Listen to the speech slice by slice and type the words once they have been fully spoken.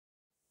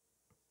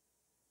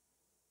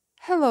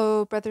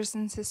Hello, brothers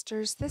and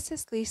sisters. This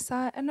is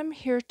Lisa, and I'm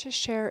here to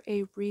share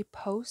a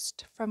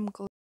repost from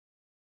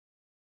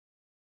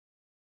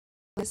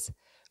Glynda's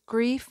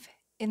Grief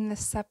in the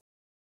Separated,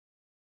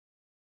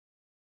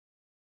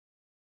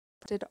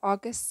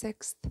 August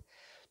 6th,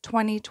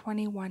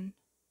 2021.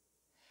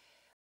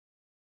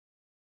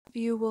 Of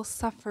you will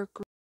suffer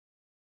grief.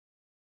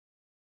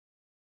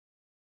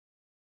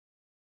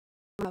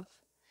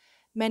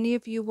 Many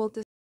of you will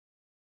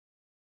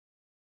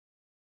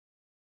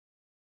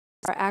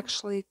are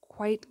actually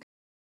quite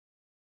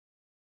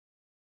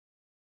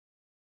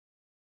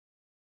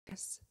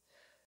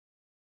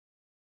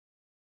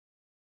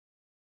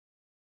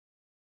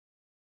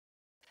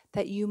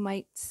that you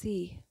might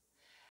see.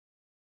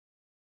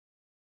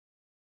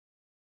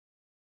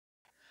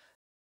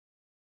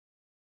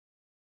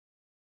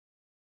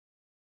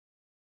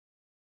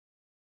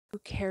 Who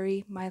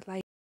carry my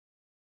light,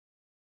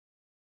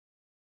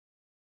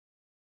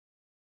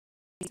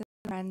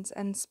 friends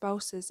and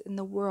spouses in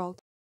the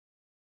world.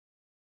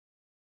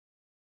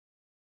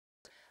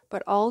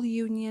 But all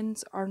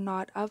unions are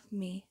not of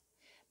me.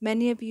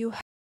 Many of you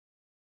have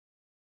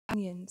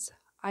unions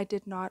I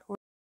did not order,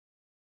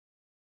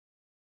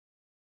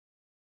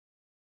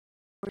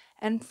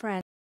 and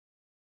friends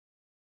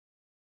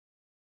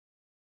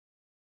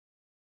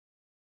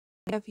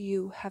of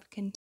you have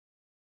continued.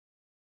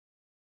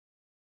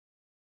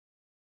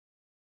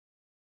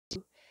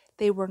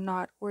 They were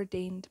not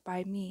ordained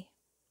by me.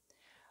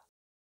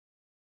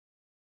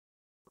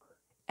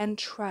 And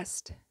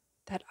trust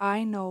that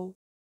I know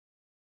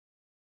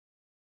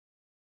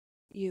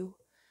you.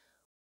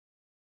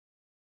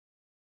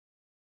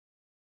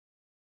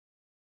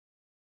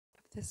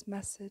 This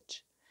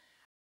message,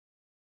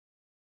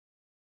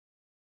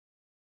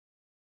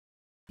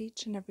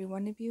 each and every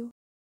one of you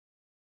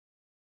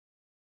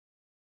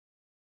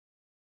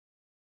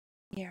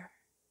here.